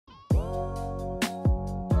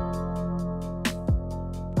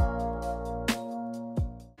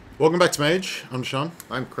Welcome back to Mage. I'm Sean.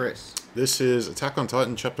 I'm Chris. This is Attack on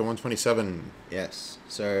Titan, chapter 127. Yes.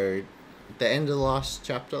 So, the end of the last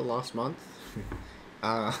chapter, last month,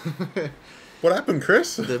 uh, What happened,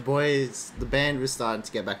 Chris? the band was starting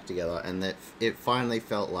to get back together, and that it finally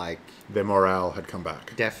felt like... Their morale had come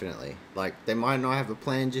back. Definitely. Like, they might not have a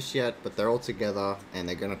plan just yet, but they're all together, and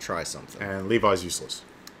they're going to try something. And Levi's useless.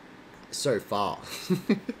 So far.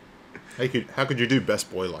 How could you do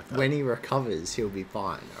best boy like that? When he recovers, he'll be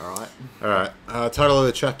fine, alright? Alright, title of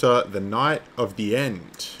the chapter, The Night of the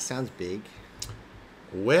End. Sounds big.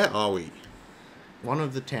 Where are we? One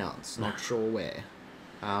of the towns, not sure where.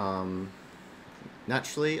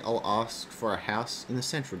 Naturally, I'll ask for a house in the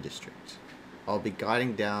Central District. I'll be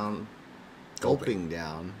gulping down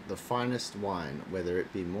the finest wine, whether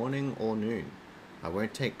it be morning or noon. I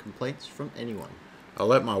won't take complaints from anyone. I'll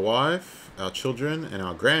let my wife, our children, and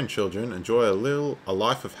our grandchildren enjoy a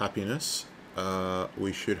life of happiness.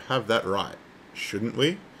 We should have that right, shouldn't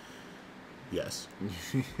we? Yes.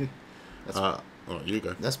 You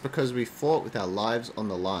go. That's because we fought with our lives on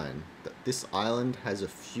the line, that this island has a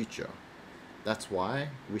future. That's why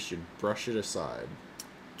we should brush it aside.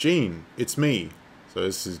 Gene, it's me. So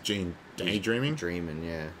this is Gene daydreaming? Dreaming,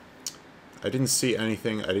 yeah. I didn't see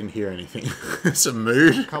anything. I didn't hear anything. It's a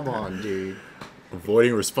mood. Come on, dude.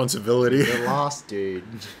 Avoiding responsibility. The last dude.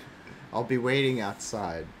 I'll be waiting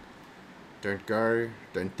outside. Don't go.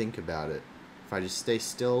 Don't think about it. If I just stay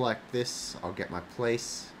still like this, I'll get my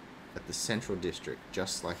place at the Central District,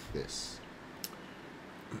 just like this.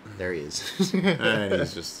 There he is. And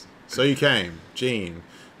he's just... So you came. Gene.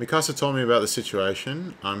 Mikasa told me about the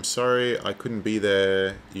situation. I'm sorry I couldn't be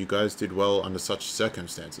there. You guys did well under such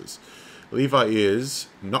circumstances. Levi is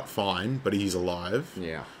not fine, but he's alive.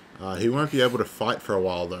 Yeah. He won't be able to fight for a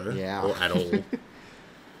while, though. Yeah. Or at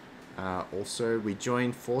all. Also, we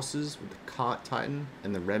joined forces with the Cart Titan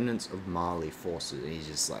and the remnants of Marley forces. And he's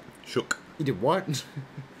just like... Shook. You did what?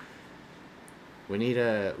 We need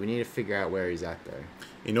to figure out where he's at, though.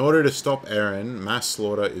 In order to stop Eren, mass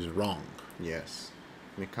slaughter is wrong. Yes.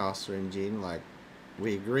 Mikasa and Jin, like,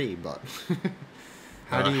 we agree, but...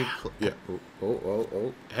 How do you... Yeah.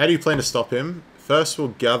 Oh. How do you plan to stop him? First, we'll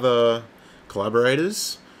gather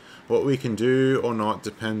collaborators. What we can do or not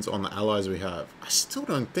depends on the allies we have. I still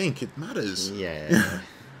don't think it matters. Yeah.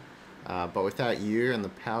 But without you and the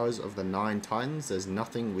powers of the 9 Titans, there's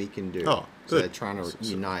nothing we can do. Oh, so good. they're trying to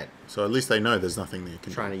unite. So at least they know there's nothing they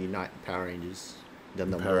can Trying do. to unite the Power Rangers. Then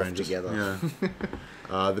they'll Power morph Rangers, together.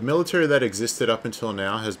 Yeah. The military that existed up until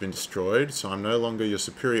now has been destroyed, so I'm no longer your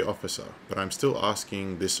superior officer. But I'm still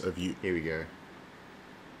asking this of you. Here we go.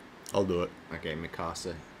 I'll do it. Okay,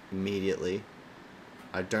 Mikasa. Immediately.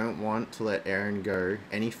 I don't want to let Eren go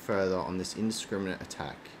any further on this indiscriminate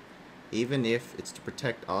attack. Even if it's to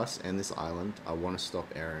protect us and this island, I want to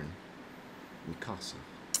stop Eren. Mikasa.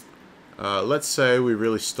 Let's say we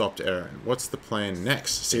really stopped Eren. What's the plan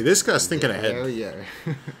next? See, this guy's thinking ahead. Hell yeah.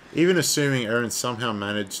 Even assuming Eren somehow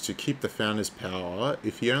managed to keep the Founder's power,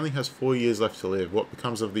 if he only has 4 years left to live, what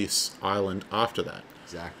becomes of this island after that?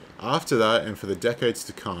 Exactly. After that, and for the decades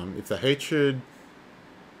to come, if the hatred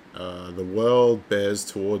the world bears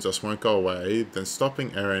towards us won't go away, then stopping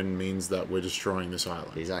Eren means that we're destroying this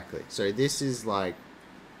island. Exactly. So this is like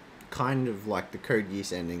kind of like the Code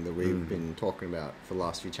Geass ending that we've been talking about for the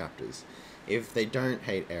last few chapters. If they don't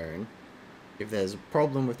hate Eren, if there's a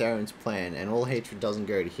problem with Eren's plan and all hatred doesn't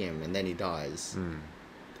go to him and then he dies,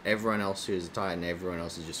 everyone else who's a Titan, everyone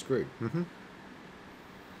else is just screwed.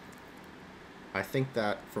 I think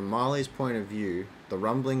that from Marley's point of view, the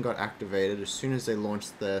rumbling got activated as soon as they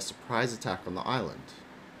launched their surprise attack on the island.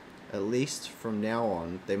 At least from now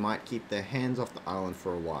on, they might keep their hands off the island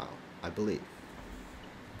for a while, I believe.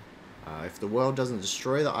 If the world doesn't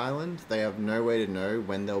destroy the island, they have no way to know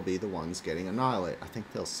when they'll be the ones getting annihilated. I think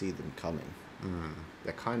they'll see them coming.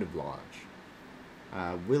 They're kind of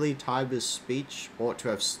large. Willie Tybur's speech ought to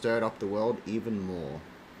have stirred up the world even more.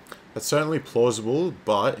 That's certainly plausible,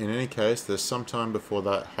 but in any case, there's some time before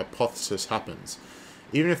that hypothesis happens.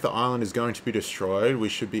 Even if the island is going to be destroyed, we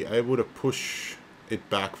should be able to push it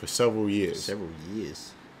back for several years. Several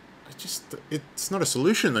years? It's not a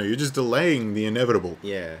solution, though. You're just delaying the inevitable.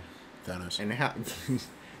 Yeah. Thanos.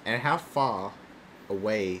 And how far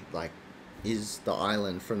away, like, is the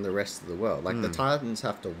island from the rest of the world? Like, the Titans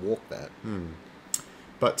have to walk that.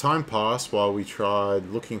 But time passed while we tried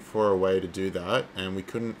looking for a way to do that, and we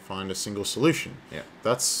couldn't find a single solution. Yeah.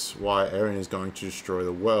 That's why Eren is going to destroy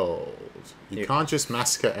the world. You can't just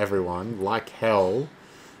massacre everyone like hell.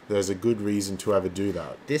 There's a good reason to ever do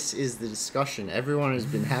that. This is the discussion everyone has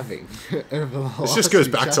been having over the last This just goes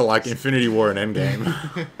few back to like Infinity War and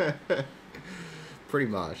Endgame. Pretty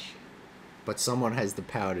much. But someone has the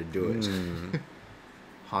power to do it. Hmm.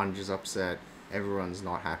 Hanj is upset. Everyone's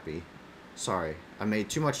not happy. Sorry, I made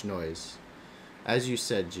too much noise. As you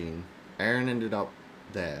said, Jean, Eren ended up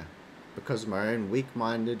there because of my own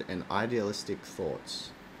weak-minded and idealistic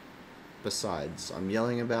thoughts. Besides, I'm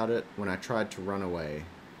yelling about it when I tried to run away.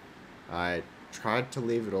 I tried to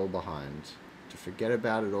leave it all behind, to forget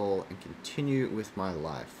about it all and continue with my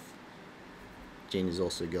life. Jean is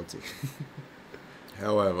also guilty.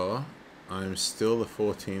 However, I'm still the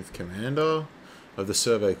 14th commander of the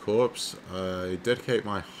Survey Corps. I dedicate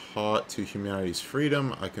my heart to humanity's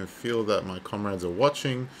freedom. I can feel that my comrades are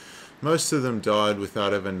watching. Most of them died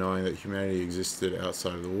without ever knowing that humanity existed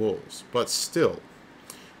outside of the walls. But still,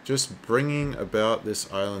 just bringing about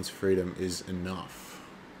this island's freedom is enough.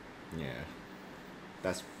 Yeah.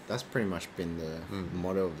 That's pretty much been the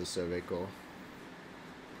motto of the Survey Corps.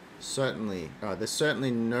 There's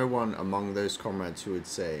certainly no one among those comrades who would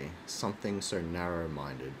say something so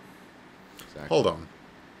narrow-minded. Exactly. Hold on.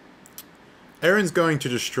 Eren's going to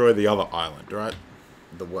destroy the other island, right?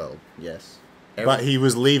 The world, yes. But he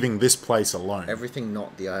was leaving this place alone. Everything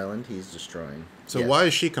not the island, he's destroying. So Yes. why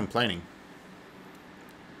is she complaining?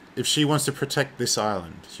 If she wants to protect this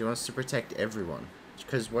island. She wants to protect everyone.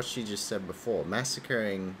 Because what she just said before,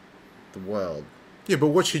 massacring the world, Yeah, but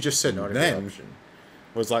what she just said not a good then option.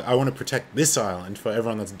 was like, I want to protect this island for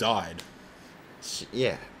everyone that's died.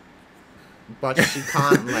 Yeah. But she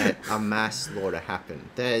can't let a mass slaughter happen.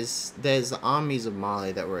 There's the armies of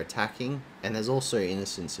Mali that were attacking, and there's also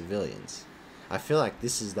innocent civilians. I feel like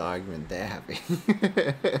this is the argument they're having.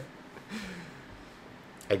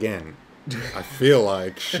 Again, I feel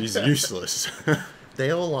like she's useless.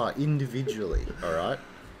 They all are individually, alright?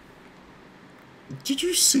 Did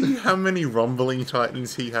you see how many rumbling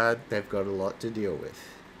titans he had? They've got a lot to deal with.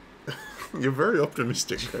 You're very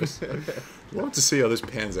optimistic, Chris. Love to see how this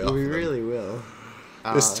pans out. We for them. really will.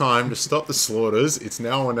 It's time to stop the slaughters. It's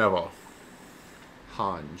now or never.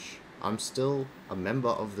 Hanj. I'm still a member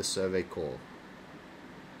of the Survey Corps.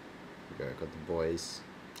 There we go, got the boys.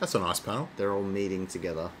 That's a nice panel. They're all meeting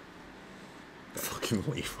together. Fucking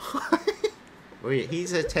Levi. Well, yeah,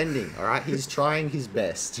 he's attending, alright? He's trying his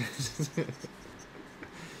best.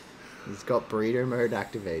 He's got burrito mode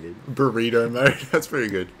activated. Burrito mode. That's pretty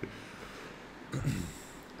good.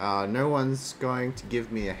 No one's going to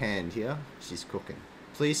give me a hand here. She's cooking.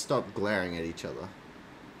 Please stop glaring at each other.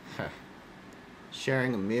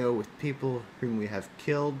 Sharing a meal with people whom we have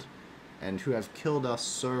killed and who have killed us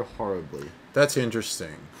so horribly. That's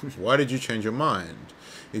interesting. Why did you change your mind?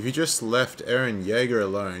 If you just left Eren Yeager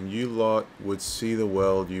alone, you lot would see the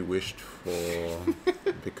world you wished for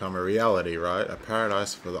become a reality, right? A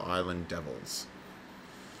paradise for the island devils.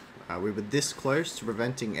 We were this close to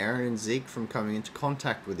preventing Eren and Zeke from coming into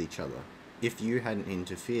contact with each other. If you hadn't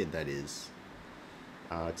interfered, that is.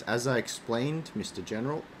 It's as I explained, Mr.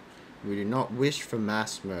 General, we do not wish for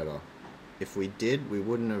mass murder. If we did, we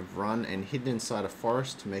wouldn't have run and hidden inside a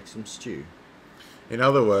forest to make some stew. In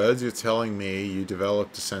other words, you're telling me you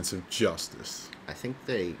developed a sense of justice. I think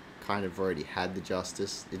they kind of already had the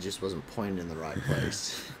justice, it just wasn't pointed in the right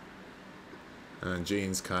place. And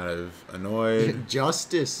Jean's kind of annoyed.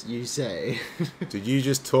 Justice, you say? Did you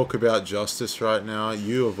just talk about justice right now?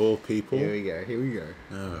 You of all people? Here we go, here we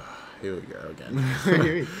go. Here we go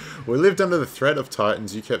again. We lived under the threat of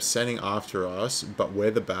Titans. You kept sending after us, but we're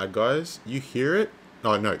the bad guys. You hear it?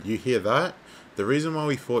 Oh, no, you hear that? The reason why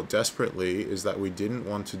we fought desperately is that we didn't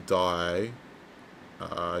want to die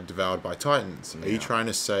devoured by Titans. Yeah. Are you trying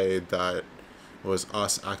to say that it was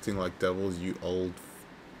us acting like devils, you old...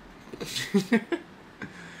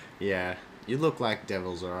 Yeah, you look like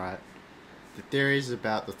devils, alright. The theories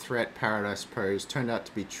about the threat Paradise posed turned out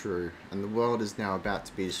to be true, and the world is now about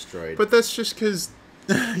to be destroyed. But that's just because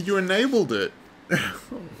you enabled it.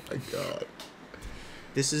 Oh my god.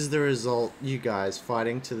 This is the result you guys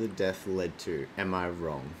fighting to the death led to. Am I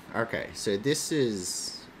wrong? Okay, so this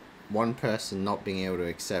is one person not being able to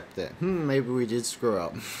accept that, maybe we did screw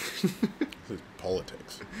up. This is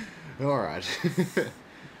politics. Alright.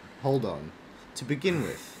 Hold on. To begin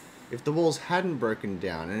with, if the walls hadn't broken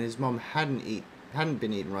down and his mom hadn't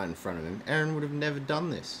been eaten right in front of him, Eren would have never done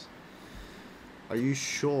this. Are you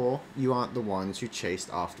sure you aren't the ones who chased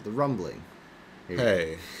after the rumbling?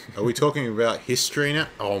 Hey, are we talking about history now?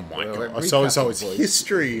 Oh my Well, god. recap So the it's voice.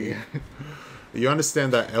 history. You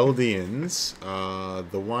understand that Eldians are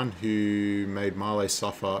the one who made Marley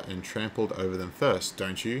suffer and trampled over them first,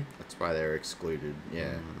 don't you? That's why they're excluded,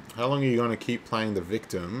 yeah. How long are you going to keep playing the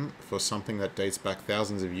victim for something that dates back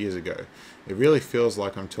thousands of years ago? It really feels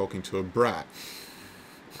like I'm talking to a brat.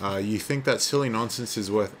 You think that silly nonsense is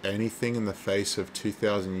worth anything in the face of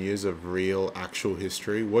 2,000 years of real, actual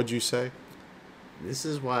history? What'd you say? This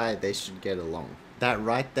is why they should get along. That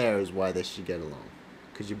right there is why they should get along.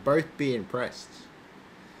 Because you'd both be impressed.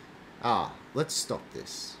 Let's stop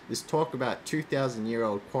this. This talk about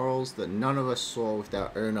 2,000-year-old quarrels that none of us saw with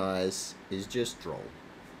our own eyes is just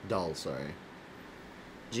dull.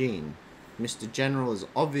 Jean, Mr. General is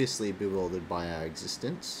obviously bewildered by our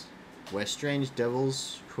existence. We're strange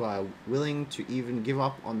devils who are willing to even give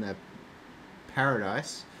up on their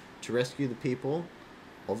paradise to rescue the people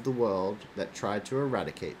of the world that tried to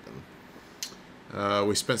eradicate them.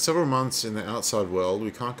 We spent several months in the outside world.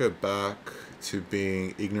 We can't go back to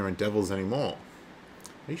being ignorant devils anymore.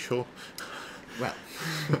 Are you sure? Well.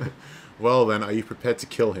 Well then, are you prepared to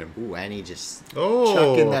kill him? Ooh, Annie just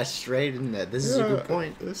chucking that straight in there. This is a good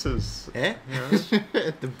point. This is... Eh?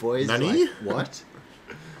 Yeah. The boys Nani? like, what?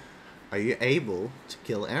 Are you able to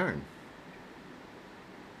kill Eren?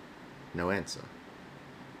 No answer.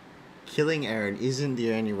 Killing Eren isn't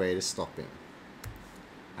the only way to stop him.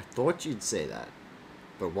 I thought you'd say that.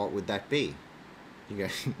 But what would that be? You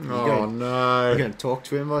no. You're going to talk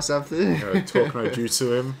to him or something? Talk no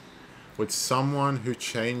jutsu him. Would someone who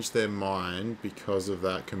changed their mind because of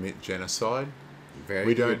that commit genocide?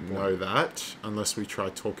 We don't know that unless we try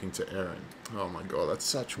talking to Eren. Oh my god, that's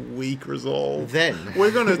such weak resolve. Then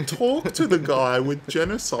we're going to talk to the guy with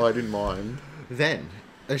genocide in mind. Then,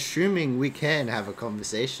 assuming we can have a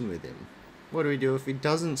conversation with him, what do we do if he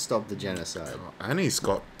doesn't stop the genocide? And he's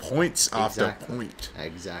got points after point.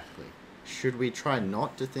 Exactly. Should we try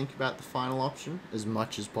not to think about the final option as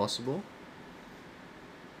much as possible?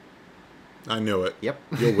 I knew it. Yep.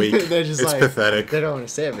 You're weak. They're just it's pathetic. They don't want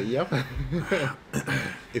to say it, but yep.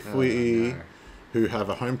 If we, who have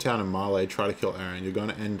a hometown in Malay, try to kill Eren, you're going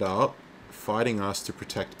to end up fighting us to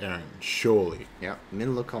protect Eren. Surely. Yep.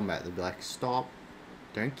 Middle of combat, they'll be like, stop.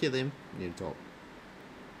 Don't kill him. You need to talk.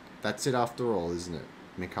 That's it after all, isn't it,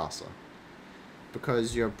 Mikasa?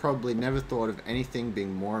 Because you've probably never thought of anything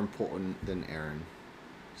being more important than Eren.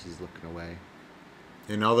 She's looking away.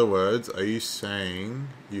 In other words, are you saying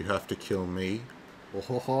you have to kill me?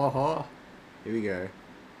 Oh. Here we go.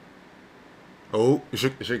 Oh,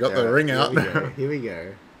 she got the ring out. Here we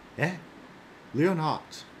go. Yeah.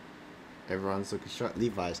 Leonhardt. Everyone's looking short.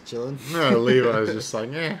 Levi's chilling. No, Levi's just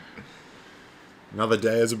like, yeah. Another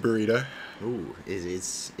day as a burrito. Ooh, it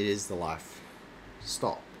is the life.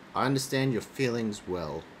 Stop. I understand your feelings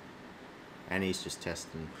well. Annie's just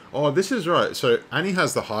testing. Oh, this is right. So Annie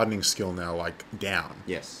has the hardening skill now, like, down.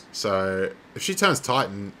 Yes. So if she turns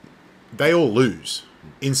Titan, they all lose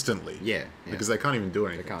instantly. Yeah. Because they can't even do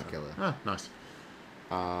anything. They can't kill her. Ah,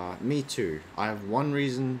 nice. Me too. I have one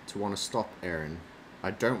reason to want to stop Eren.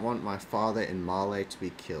 I don't want my father in Malay to be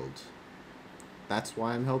killed. That's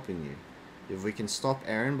why I'm helping you. If we can stop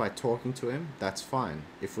Eren by talking to him, that's fine.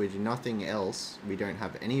 If we do nothing else, we don't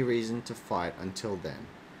have any reason to fight until then.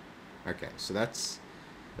 Okay, so that's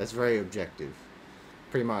very objective.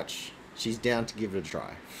 Pretty much, she's down to give it a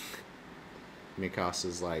try.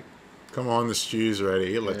 Mikasa's like... Come on, the stew's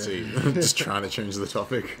ready. Let's eat. Just trying to change the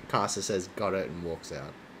topic. Mikasa says, got it, and walks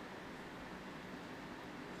out.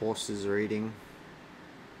 Horses are eating.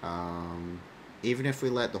 Even if we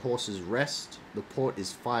let the horses rest, the port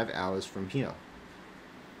is 5 hours from here.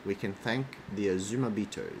 We can thank the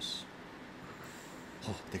Azumabitos.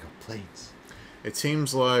 Oh, they got planes. It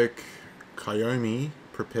seems like Kayomi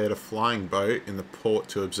prepared a flying boat in the port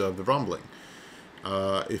to observe the rumbling.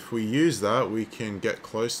 If we use that, we can get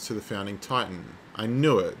close to the founding Titan. I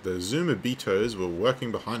knew it. The Zumabitos were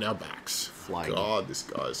working behind our backs. Flying. God, this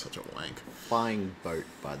guy is such a wank. Flying boat,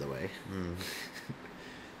 by the way.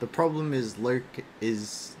 The problem is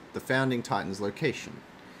the founding Titan's location.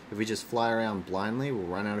 If we just fly around blindly, we'll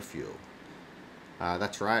run out of fuel.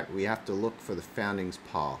 That's right, we have to look for the founding's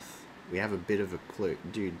path. We have a bit of a clue.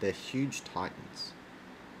 Dude, they're huge Titans.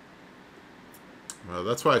 Well,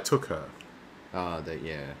 that's why I took her. Oh,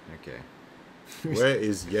 yeah, okay. Where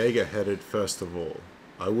is Jaeger headed, first of all?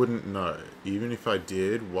 I wouldn't know. Even if I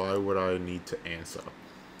did, why would I need to answer?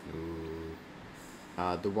 Ooh.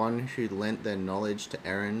 The one who lent their knowledge to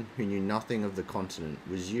Eren, who knew nothing of the continent,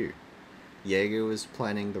 was you. Jaeger was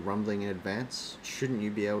planning the rumbling in advance. Shouldn't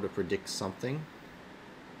you be able to predict something?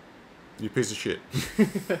 You piece of shit.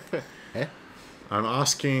 Eh? I'm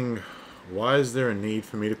asking, why is there a need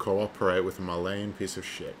for me to cooperate with a Malayan piece of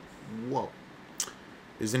shit? Whoa.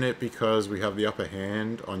 Isn't it because we have the upper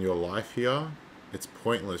hand on your life here? It's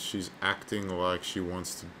pointless. She's acting like she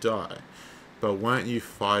wants to die. But weren't you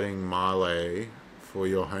fighting Malay for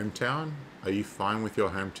your hometown? Are you fine with your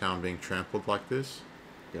hometown being trampled like this?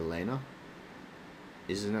 Elena?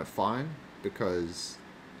 isn't it fine? Because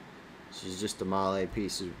she's just a Marley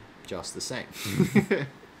piece of just the same.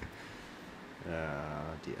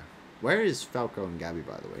 Dear. Where is Falco and Gabby,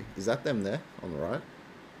 by the way? Is that them there on the right?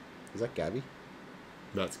 Is that Gabby?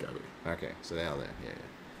 That's Gabby. Okay, so they are there. Yeah.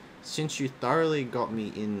 Since you thoroughly got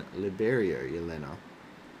me in Liberio, Yelena,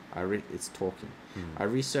 it's talking. I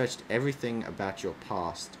researched everything about your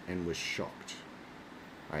past and was shocked.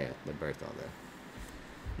 Oh yeah, they both are there.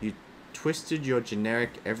 You twisted your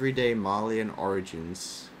generic everyday Malian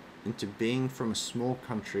origins into being from a small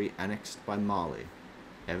country annexed by Mali.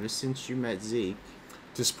 Ever since you met Zeke...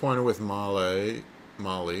 Disappointed with Mali,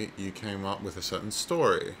 you came up with a certain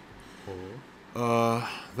story.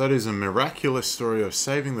 That is a miraculous story of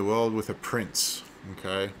saving the world with a prince.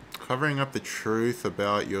 Okay? Covering up the truth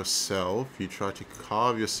about yourself, you try to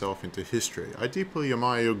carve yourself into history. I deeply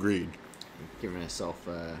admire your greed. Giving herself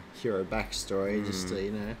a hero backstory, just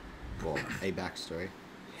to, well, a backstory.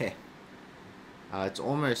 Heh. It's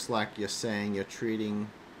almost like you're saying you're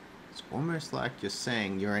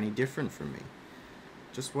any different from me.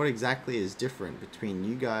 Just what exactly is different between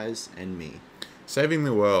you guys and me? Saving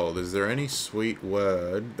the world, is there any sweet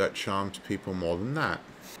word that charms people more than that?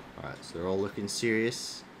 Alright, so they're all looking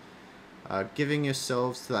serious. Giving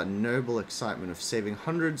yourselves to that noble excitement of saving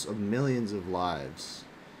hundreds of millions of lives.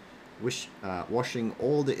 Washing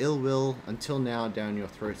all the ill will until now down your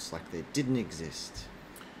throats like they didn't exist.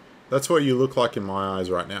 That's what you look like in my eyes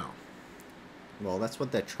right now. Well, that's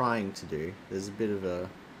what they're trying to do. There's a bit of a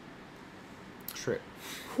trip.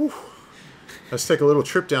 Whew. Let's take a little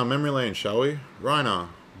trip down memory lane, shall we? Reiner,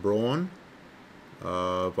 Braun,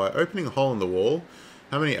 by opening a hole in the wall,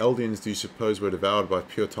 how many Eldians do you suppose were devoured by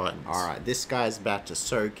pure titans? Alright, this guy's about to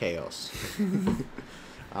sow chaos.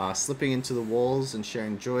 Slipping into the walls and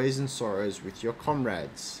sharing joys and sorrows with your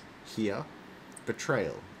comrades. Here,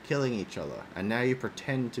 betrayal, killing each other, and now you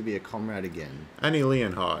pretend to be a comrade again. Annie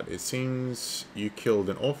Leonhard, it seems you killed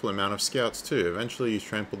an awful amount of scouts too. Eventually you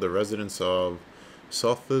trampled the residents of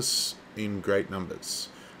Sothis in great numbers.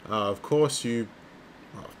 Of course you...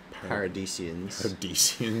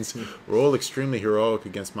 Paradisians were all extremely heroic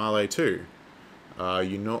against Marley too.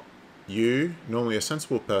 You, normally a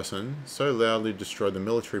sensible person, so loudly destroyed the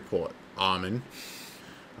military port, Armin,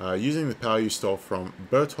 using the power you stole from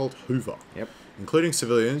Bertolt Hoover. Yep. Including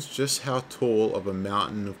civilians, just how tall of a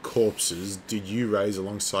mountain of corpses did you raise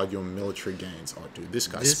alongside your military gains? Oh, dude, this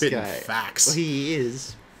guy's spitting facts. Well, he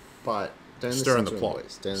is, but don't Stirring listen the to plot. him,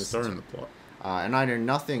 boys. Stirring the plot. And I know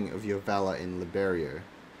nothing of your valor in Liberio.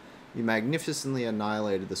 You magnificently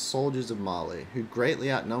annihilated the soldiers of Mali, who greatly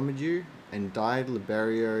outnumbered you, and dyed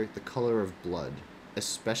Liberio the color of blood,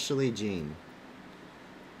 especially Jean.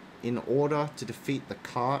 In order to defeat the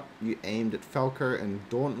cart, you aimed at Falco and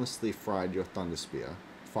dauntlessly fired your thunder spear.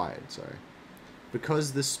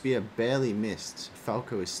 Because the spear barely missed,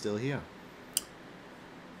 Falco is still here.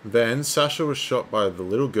 Then Sasha was shot by the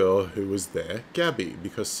little girl who was there, Gabby,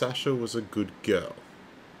 because Sasha was a good girl.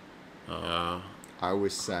 I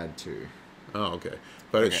was sad too. Oh, okay.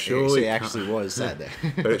 But it surely actually was sad there.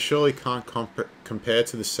 But it surely can't compare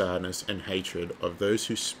to the sadness and hatred of those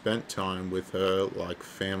who spent time with her like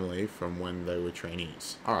family from when they were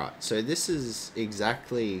trainees. Alright, so this is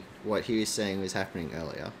exactly what he was saying was happening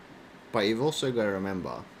earlier. But you've also got to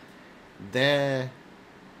remember, they're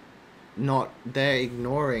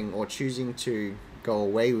ignoring or choosing to go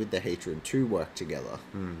away with the hatred to work together.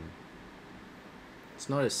 It's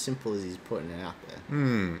not as simple as he's putting it out there.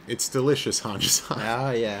 It's delicious, Hanji. Oh,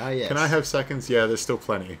 yeah. Can I have seconds? Yeah, there's still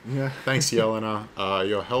plenty. Yeah. Thanks, Yelena.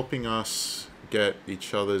 You're helping us get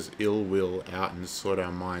each other's ill will out and sort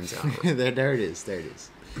our minds out. There it is.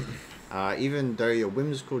 Even though your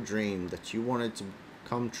whimsical dream that you wanted to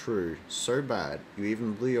come true so bad, you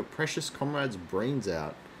even blew your precious comrade's brains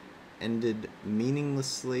out, ended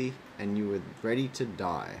meaninglessly, and you were ready to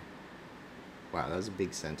die. Wow, that was a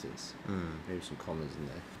big sentence. Maybe some commas in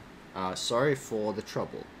there. Sorry for the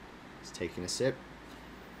trouble. He's taking a sip.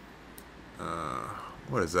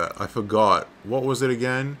 What is that? I forgot. What was it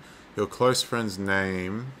again? Your close friend's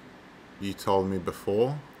name you told me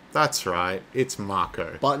before? That's right. It's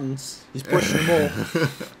Marco. Buttons. He's pushing them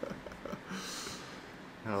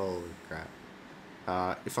all. Holy crap.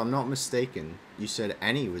 If I'm not mistaken, you said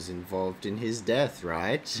Annie was involved in his death,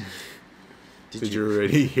 right? Did you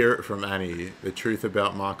already hear it from Annie? The truth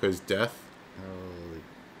about Marco's death? Holy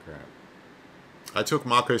crap. I took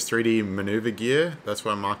Marco's 3D maneuver gear. That's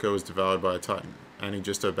why Marco was devoured by a Titan. Annie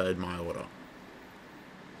just obeyed my order.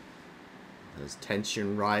 There's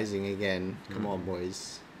tension rising again. Come on,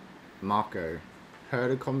 boys. Marco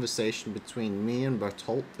heard a conversation between me and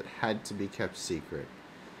Bertolt that had to be kept secret.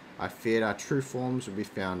 I feared our true forms would be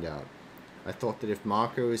found out. I thought that if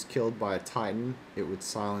Marco was killed by a Titan, it would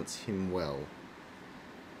silence him well.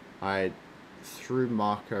 I threw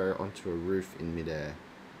Marco onto a roof in midair,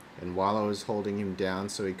 and while I was holding him down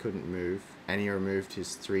so he couldn't move, Annie removed his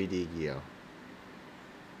 3D gear.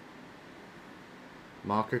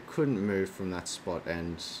 Marco couldn't move from that spot,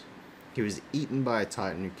 and he was eaten by a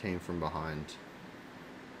Titan who came from behind.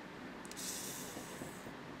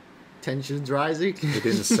 Tension's rising. He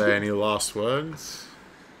didn't say any last words.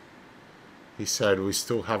 He said, "We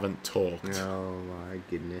still haven't talked." Oh my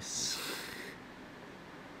goodness.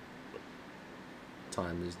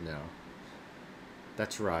 Time is now.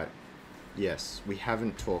 That's right. Yes, we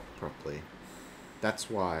haven't talked properly. That's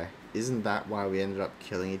why. Isn't that why we ended up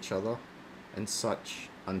killing each other and such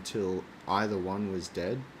until either one was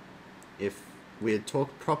dead? If we had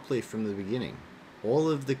talked properly from the beginning, all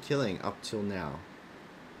of the killing up till now.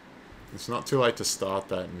 It's not too late to start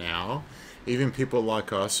that now. Even people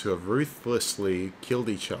like us who have ruthlessly killed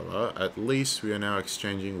each other, at least we are now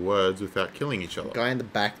exchanging words without killing each other. The guy in the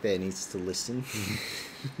back there needs to listen.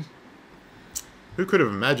 Who could have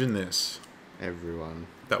imagined this? Everyone.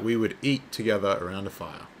 That we would eat together around a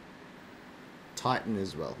fire. Titan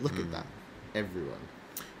as well. Look at that. Everyone.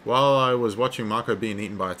 While I was watching Marco being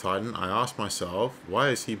eaten by a Titan, I asked myself, why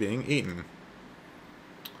is he being eaten?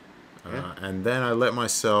 Yeah. And then I let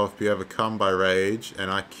myself be overcome by rage, and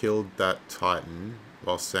I killed that Titan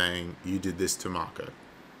while saying, "You did this to Marco."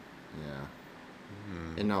 Yeah.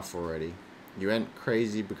 Enough already. You went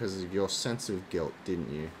crazy because of your sense of guilt,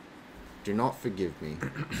 didn't you? Do not forgive me.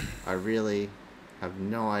 I really have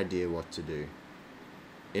no idea what to do.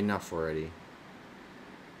 Enough already.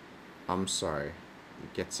 I'm sorry. He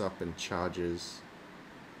gets up and charges,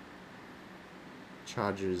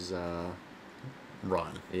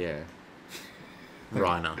 Ryan. yeah.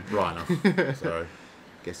 Reiner. Sorry.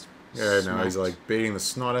 Gets Yeah, no, smacked. he's like beating the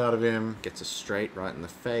snot out of him. Gets a straight right in the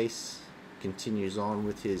face. Continues on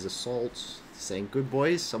with his assaults, saying, "Good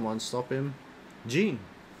boys, someone stop him." Gene.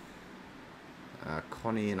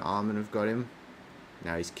 Connie and Armin have got him.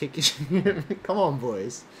 Now he's kicking. Come on,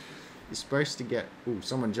 boys. You're supposed to get... Ooh,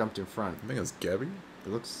 someone jumped in front. I think it's Gabby.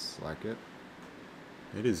 It looks like it.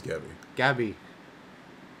 It is Gabby. Gabby.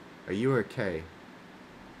 Are you okay?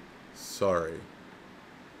 Sorry.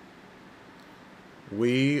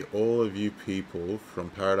 We, all of you people from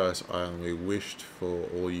Paradise Island, we wished for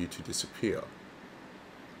all you to disappear.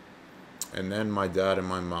 And then my dad and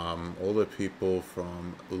my mum, all the people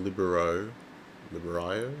from Libero,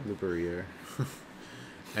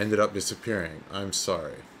 ended up disappearing. I'm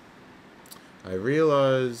sorry. I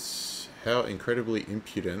realize how incredibly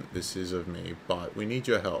impudent this is of me, but we need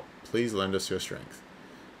your help. Please lend us your strength.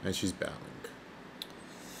 And she's bowing.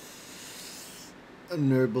 A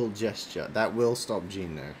noble gesture. That will stop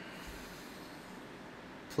Gene, though.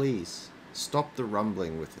 Please, stop the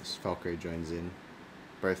rumbling with us. Falco joins in.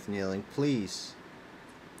 Both kneeling. Please.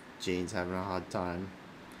 Gene's having a hard time.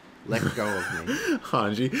 Let go of me.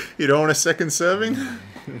 Hanji, you don't want a second serving?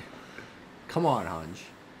 Come on, Hanj.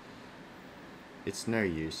 It's no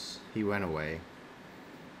use. He went away.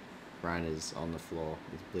 Brian is on the floor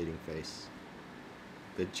with bleeding face.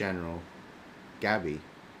 The general, Gabby,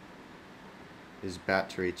 is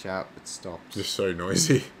about to reach out but stops. Just so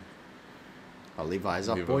noisy. Oh, Levi's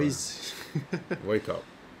up, Levi. boys. Wake up.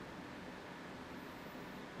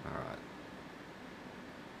 Alright.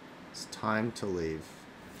 It's time to leave.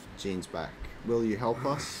 Gene's back. Will you help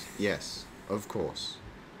us? Yes, of course.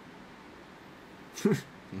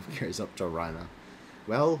 Goes up to Reiner.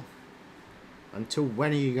 Well, until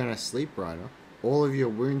when are you gonna sleep, Reiner? All of your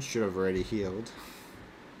wounds should have already healed.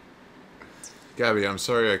 Gabby, I'm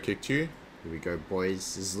sorry I kicked you. Here we go,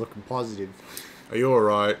 boys. This is looking positive. Are you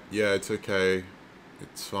alright? Yeah, it's okay.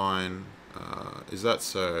 It's fine. Is that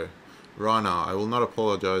so? Reiner, I will not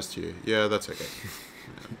apologize to you. Yeah, that's okay.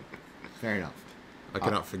 Yeah. Fair enough. I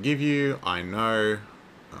cannot forgive you. I know.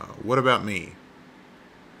 What about me?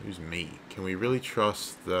 Who's me? Can we really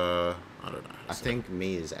trust the... I don't know. I think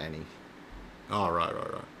me is Annie. Oh, right.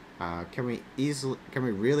 Can we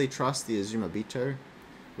really trust the Azumabito?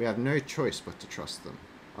 We have no choice but to trust them.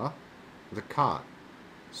 Huh? The cart.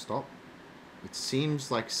 Stop. It seems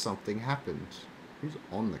like something happened. Who's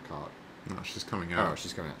on the cart? No, she's coming out. Oh,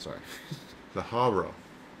 she's coming out, sorry. The harbour.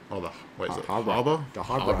 Oh, is it Harbour. harbour? The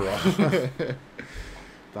harbour.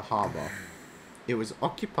 The harbour. It was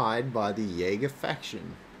occupied by the Jaeger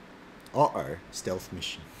faction. Uh-oh. Stealth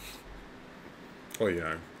mission. Or, you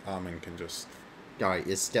know, Armin can just... Oh,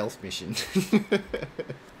 it's stealth mission.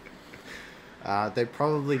 They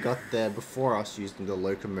probably got there before us using the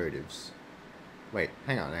locomotives. Wait,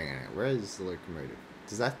 hang on. Where is the locomotive?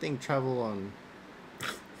 Does that thing travel on...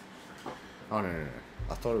 Oh, no.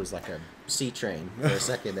 I thought it was like a sea train for a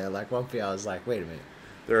second there. Like, 1 I was like, wait a minute.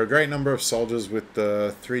 There are a great number of soldiers with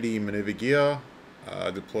the 3D maneuver gear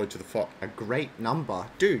deployed to the fort. A great number.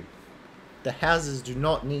 Dude, the houses do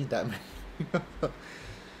not need that many.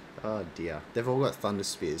 Oh, dear. They've all got thunder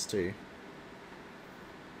spears, too.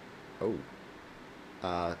 Oh.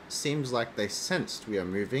 Seems like they sensed we are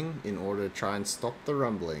moving in order to try and stop the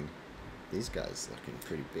rumbling. These guys looking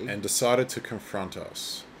pretty big. And decided to confront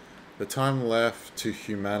us. The time left to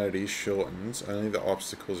humanity shortens, only the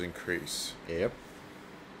obstacles increase. Yep.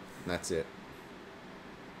 That's it.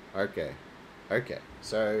 Okay.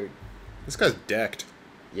 So, This guy's decked.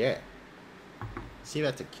 yeah. Is he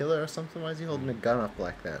about to kill her or something? Why is he holding a gun up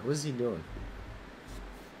like that? What is he doing?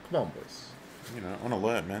 Come on, boys. You know, on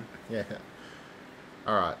alert, man. Yeah.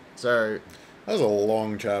 Alright, so That was a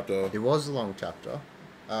long chapter. it was a long chapter.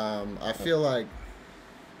 I feel like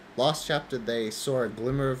last chapter they saw a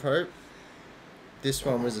glimmer of hope. This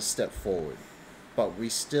one was a step forward. But we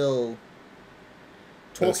still...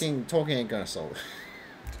 Talking ain't gonna solve it.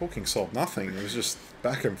 Talking solved nothing. It was just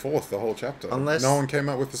back and forth the whole chapter. Unless- no one came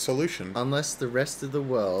up with a solution. Unless the rest of the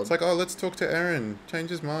world... It's like, oh, let's talk to Eren. Change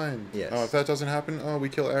his mind. Yes. Oh, if that doesn't happen, oh, we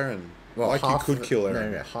kill Eren. Well, like you could kill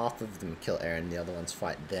Eren. No. Half of them kill Eren, the other ones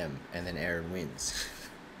fight them, and then Eren wins.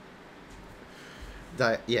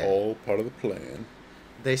 Yeah. All part of the plan.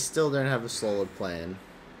 They still don't have a solid plan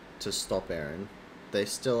to stop Eren. They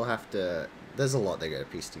still have to... There's a lot they gotta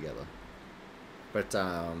piece together. But,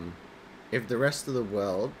 if the rest of the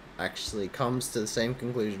world actually comes to the same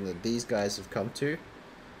conclusion that these guys have come to,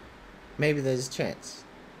 maybe there's a chance.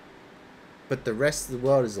 But the rest of the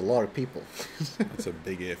world is a lot of people. That's a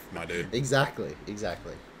big if, my dude. Exactly.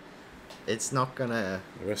 It's not gonna...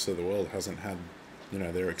 The rest of the world hasn't had,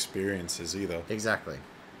 their experiences either. Exactly.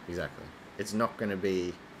 It's not gonna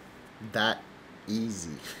be that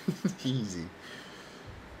easy. Easy.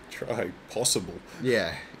 Try possible.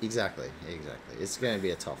 Yeah, exactly. It's gonna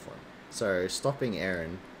be a tough one. So, stopping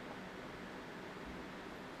Eren...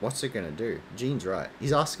 What's it gonna do? Gene's right.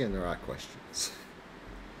 He's asking the right questions.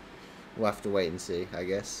 We'll have to wait and see, I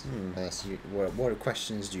guess. Unless you, what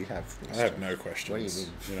questions do you have? I have no questions.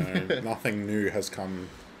 What do you mean? Nothing new has come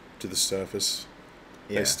to the surface.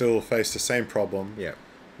 Yeah. They still face the same problem. Yeah.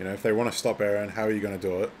 If they want to stop Eren, how are you going to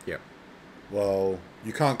do it? Yeah. Well,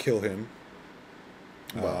 you can't kill him.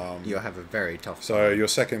 Well, you'll have a very tough So time. your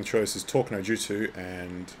second choice is talk no jutsu,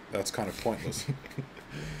 and that's kind of pointless.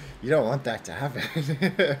 You don't want that to happen.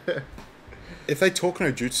 If they talk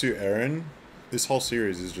no jutsu Eren, this whole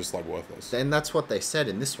series is just like worthless. And that's what they said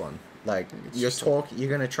in this one. Like, you're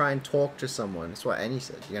gonna try and talk to someone. That's what Annie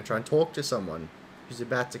said. You're gonna try and talk to someone who's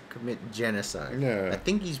about to commit genocide. Yeah. I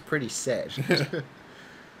think he's pretty set.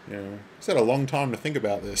 Yeah, he's had a long time to think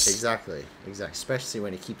about this. Exactly. Especially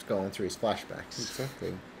when he keeps going through his flashbacks.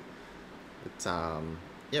 Exactly. But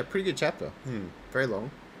yeah, pretty good chapter. Very long,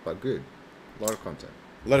 but good. A lot of content.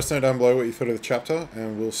 Let us know down below what you thought of the chapter,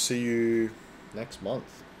 and we'll see you Next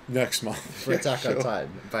month next month for Attack on Titan.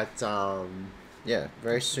 But yeah,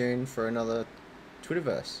 very soon for another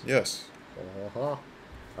Twitterverse. Yes.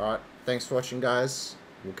 Alright, thanks for watching, guys.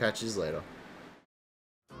 We'll catch you later.